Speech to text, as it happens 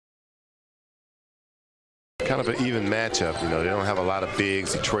kind of an even matchup. You know, they don't have a lot of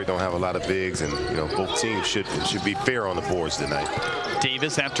bigs. Detroit don't have a lot of bigs, and you know, both teams should be fair on the boards tonight.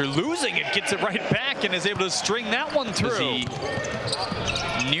 Davis, after losing it, gets it right back and is able to string that one through. He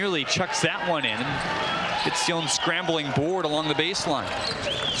nearly chucks that one in. Gets the own scrambling board along the baseline.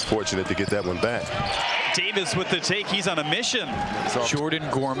 It's fortunate to get that one back. Davis with the take. He's on a mission. Jordan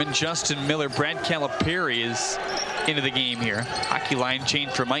Gorman, Justin Miller, Brad Calipari is into the game here. Hockey line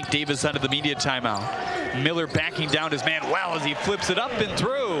change for Mike Davis out of the media timeout. Miller backing down his man well as he flips it up and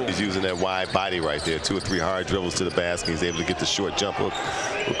through. He's using that wide body right there. 2 or 3 hard dribbles to the basket. He's able to get the short jump hook.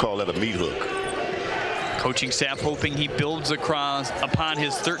 We'll call that a meat hook. Coaching staff hoping he builds upon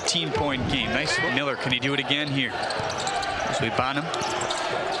his 13-point game. Nice. Miller, can he do it again here? So Bonham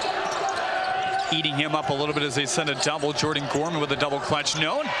eating him up a little bit as they send a double. Jordan Gorman with a double clutch.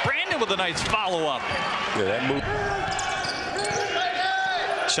 No, and Brandon with a nice follow-up. Yeah, that move.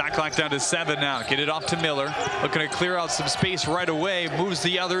 Shot clock down to 7 now. Get it off to Miller. Looking to clear out some space right away. Moves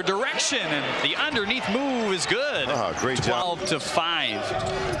the other direction, and the underneath move is good. Great job.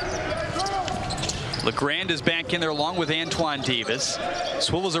 12-5. LeGrand is back in there along with Antoine Davis.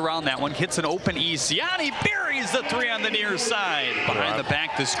 Swivels around that one, hits an open Isiani, buries the 3 on the near side. Behind the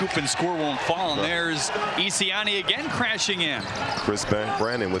back, the scoop and score won't fall, and there's Isiani again crashing in. Chris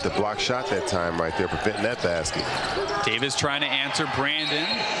Brandon with the block shot that time right there, preventing that basket. Davis trying to answer Brandon,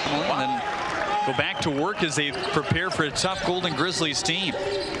 and then go back to work as they prepare for a tough Golden Grizzlies team.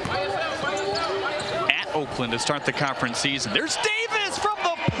 At Oakland to start the conference season. There's Davis from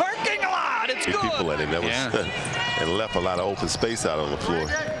the parking lot. It's good. People at him. That was and left a lot of open space out on the floor.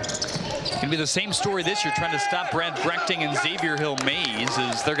 It's going to be the same story this year, trying to stop Brad Brechting and Xavier Hill-Mays,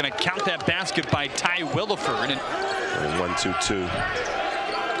 as they're going to count that basket by Ty Williford. And 1-2-2.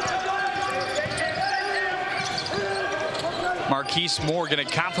 Marquise Moore going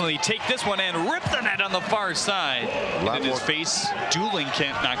to confidently take this one and rip the net on the far side. In his face, Dooling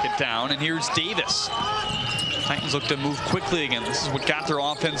can't knock it down, and here's Davis. Titans look to move quickly again. This is what got their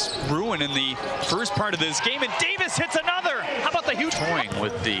offense ruined in the first part of this game, and Davis hits another. How about the huge toying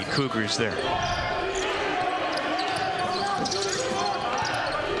with the Cougars there?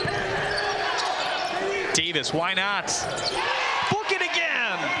 Davis, why not? Book it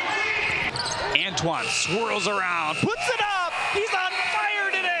again. Antoine swirls around, puts it up. He's on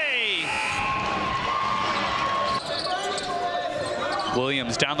fire today.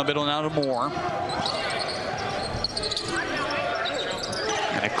 Williams down the middle now to Moore.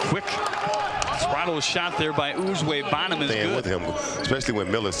 And a quick throttle shot there by Uzwe. Bonham is good. With him, especially when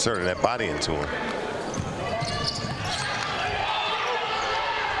Miller's turning that body into him.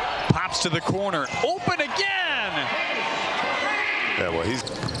 Pops to the corner. Open again. Yeah, well, he's...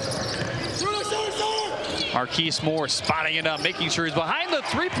 Marquise Moore spotting it up, making sure he's behind the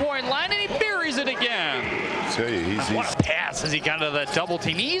three-point line, and he buries it again. I tell you, what a pass as he got into that double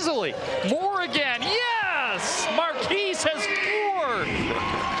team easily. Moore again. Yes! Marquise has 4.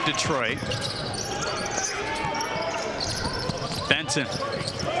 Detroit. Benton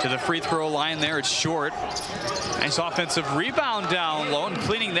to the free throw line there. It's short. Nice offensive rebound down low, and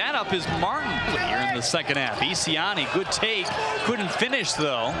cleaning that up is Martin here in the second half. Isiani, good take. Couldn't finish,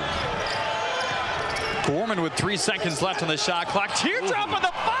 though. Gorman with 3 seconds left on the shot clock. Teardrop with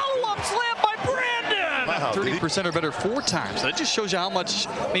a follow-up slam by Brandon. Wow, 30% or better 4 times. That just shows you how much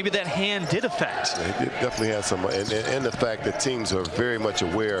maybe that hand did affect. Yeah, he definitely had some, and the fact that teams are very much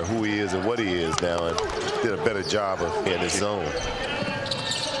aware of who he is and what he is now, and did a better job of in his zone.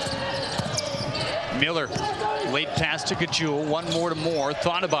 Miller, late pass to Gajul. 1 more to Moore.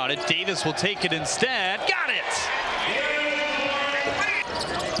 Thought about it. Davis will take it instead. Got it.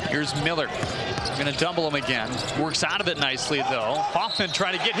 Here's Miller. Going to double him again. Works out of it nicely, though. Hoffman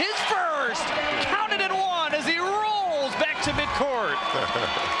trying to get his first. Counted in 1 as he rolls back to midcourt.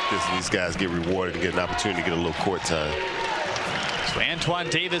 These guys get rewarded and get an opportunity to get a little court time. So Antoine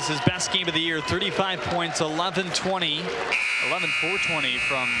Davis, his best game of the year. 35 points, 11-4-20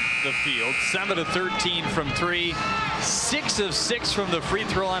 from the field. 7 of 13 from 3. 6 of 6 from the free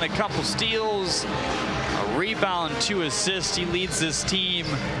throw line. A couple steals. A rebound, 2 assists. He leads this team